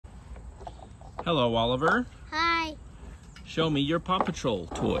Hello, Oliver. Hi. Show me your Paw Patrol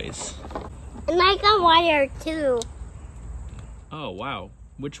toys. And I got water too. Oh, wow.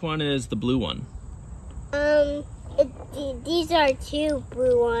 Which one is the blue one? These are two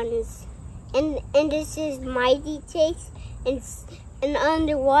blue ones. And this is Mighty Chase and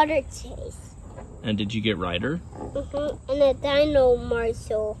Underwater Chase. And did you get Ryder? And a Dino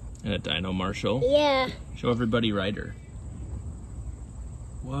Marshall. And a Dino Marshall? Yeah. Show everybody Ryder.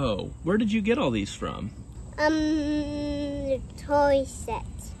 Whoa. Where did you get all these from? The toy set.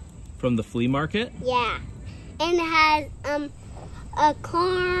 From the flea market? Yeah. And it has, a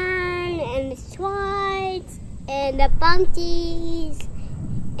corn and slides and the bounties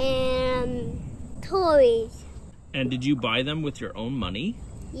and toys. And did you buy them with your own money?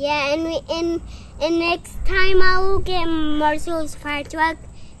 Yeah, and next time I will get Marshall's fire truck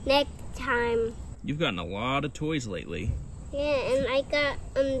next time. You've gotten a lot of toys lately. Yeah, and I got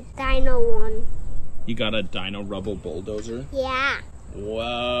Dino one. You got a Dino Rubble Bulldozer? Yeah.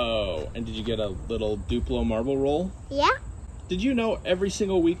 Whoa. And did you get a little Duplo marble roll? Yeah. Did you know every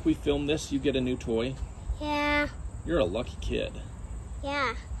single week we film this, you get a new toy? Yeah. You're a lucky kid.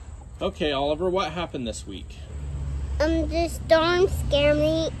 Yeah. Okay, Oliver, what happened this week? The storm scared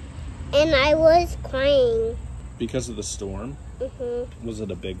me, and I was crying. Because of the storm? Was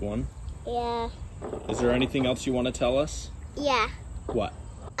it a big one? Yeah. Is there anything else you want to tell us? Yeah. What?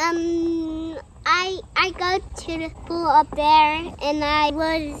 I go to the pool up there, and I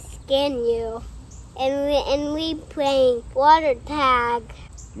was scan you, and we playing water tag.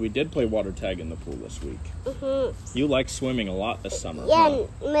 We did play water tag in the pool this week. You like swimming a lot this summer, Yeah.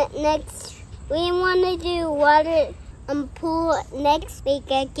 huh? Next we want to do water pool next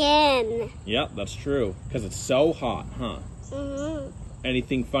week again. Yep, that's true. Because it's so hot, huh?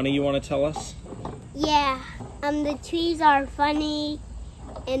 Anything funny you want to tell us? Yeah. The trees are funny,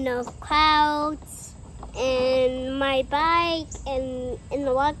 and the clouds, and my bike, and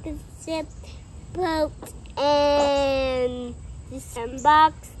the rocket ship, boat, and this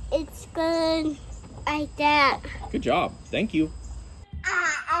box. It's good like that. Good job. Thank you.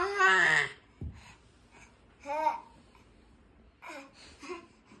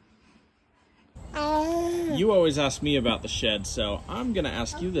 You always ask me about the shed, so I'm going to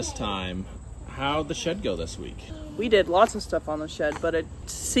ask you this time. How'd the shed go this week? We did lots of stuff on the shed, but it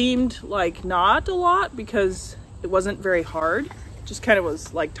seemed like not a lot because it wasn't very hard. It just kind of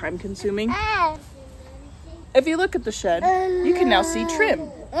was like time consuming. If you look at the shed, you can now see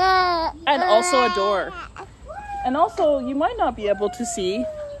trim and also a door. And also, you might not be able to see,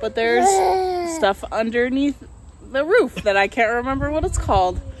 but there's stuff underneath the roof that I can't remember what it's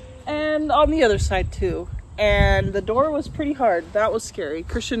called. And on the other side too. And the door was pretty hard. That was scary.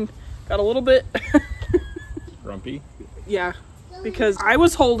 Christian got a little bit Grumpy? yeah, because I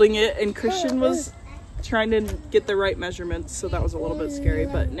was holding it and Christian was trying to get the right measurements, so that was a little bit scary,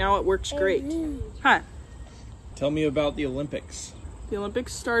 but now it works great. Huh. Tell me about the Olympics. The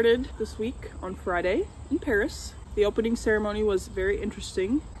Olympics started this week on Friday in Paris. The opening ceremony was very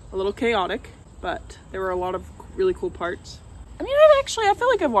interesting, a little chaotic, but there were a lot of really cool parts. I mean, I feel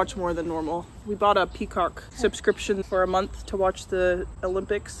like I've watched more than normal. We bought a Peacock subscription for a month to watch the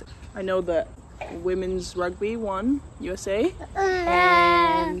Olympics. I know that women's rugby won, USA,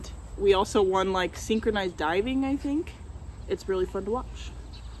 and we also won like synchronized diving, I think. It's really fun to watch.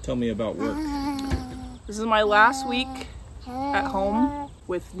 Tell me about work. This is my last week at home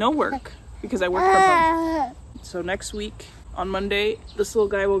with no work because I work from home. So next week on Monday, this little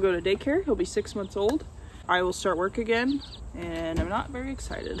guy will go to daycare. He'll be 6 months old. I will start work again, and I'm not very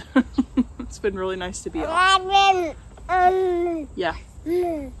excited. It's been really nice to be off. Yeah.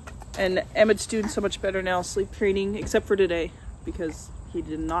 And Emmett's doing so much better now, sleep training, except for today, because he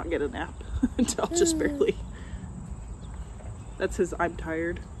did not get a nap until just barely. That's his I'm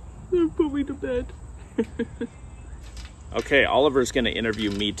tired. Put me to bed. Okay, Oliver's going to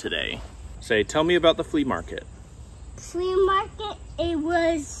interview me today. Say, tell me about the flea market. Flea market, it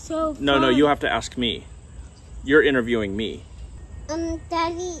was so fun. No, you have to ask me. You're interviewing me.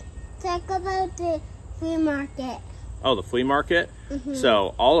 Daddy, talk about the flea market. Oh, the flea market?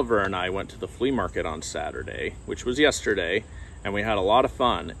 So Oliver and I went to the flea market on Saturday, which was yesterday, and we had a lot of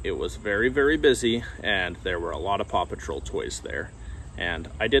fun. It was very, very busy, and there were a lot of Paw Patrol toys there. And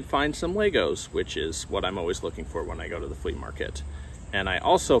I did find some Legos, which is what I'm always looking for when I go to the flea market. And I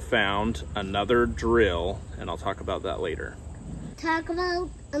also found another drill, and I'll talk about that later. Talk about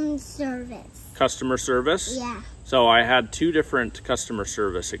service. Customer service? Yeah. So I had 2 different customer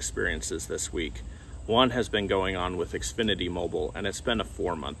service experiences this week. One has been going on with Xfinity Mobile, and it's been a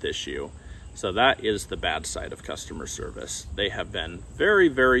 4-month issue. So that is the bad side of customer service. They have been very,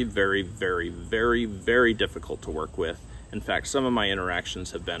 very, very, very, very, very difficult to work with. In fact, some of my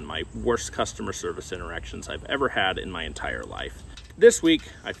interactions have been my worst customer service interactions I've ever had in my entire life. This week,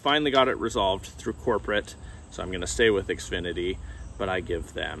 I finally got it resolved through corporate, so I'm going to stay with Xfinity, but I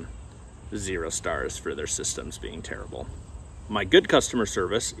give them 0 stars for their systems being terrible. My good customer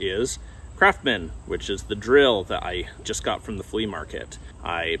service is Craftsman, which is the drill that I just got from the flea market.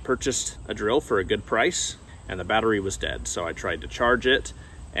 I purchased a drill for a good price, and the battery was dead, so I tried to charge it,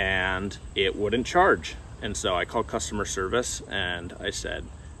 and it wouldn't charge. And so I called customer service and I said,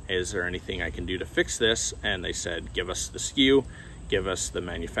 hey, is there anything I can do to fix this? And they said, give us the SKU, give us the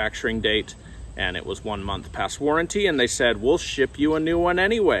manufacturing date. And it was 1 month past warranty. And they said, we'll ship you a new one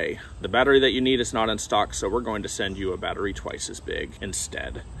anyway. The battery that you need is not in stock, so we're going to send you a battery twice as big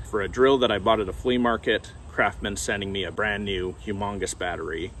instead. For a drill that I bought at a flea market, Craftsman sending me a brand new humongous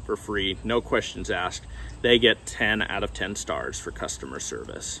battery for free, no questions asked. They get 10 out of 10 stars for customer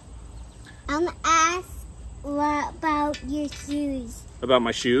service. Ask what about your shoes? About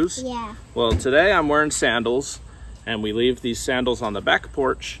my shoes? Yeah. Well, today I'm wearing sandals, and we leave these sandals on the back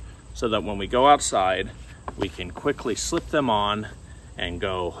porch so that when we go outside, we can quickly slip them on and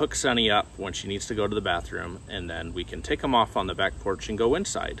go hook Sunny up when she needs to go to the bathroom, and then we can take them off on the back porch and go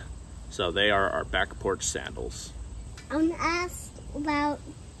inside. So they are our back porch sandals. Ask about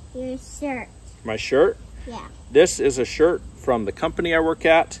your shirt. My shirt? Yeah. This is a shirt from the company I work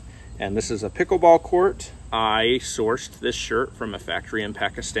at, and this is a pickleball court. I sourced this shirt from a factory in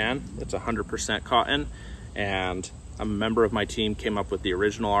Pakistan. It's 100% cotton, and a member of my team came up with the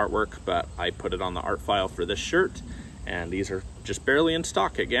original artwork, but I put it on the art file for this shirt, and these are just barely in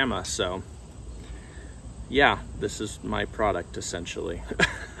stock at Gamma. So yeah, this is my product essentially.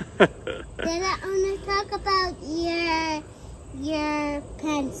 Then I want to talk about your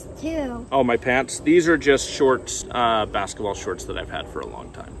pants too. Oh, my pants? These are just shorts, basketball shorts that I've had for a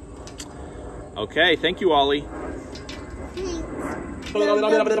long time. Okay, thank you, Ollie.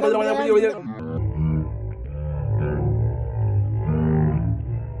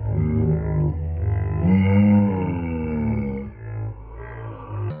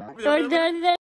 Thanks.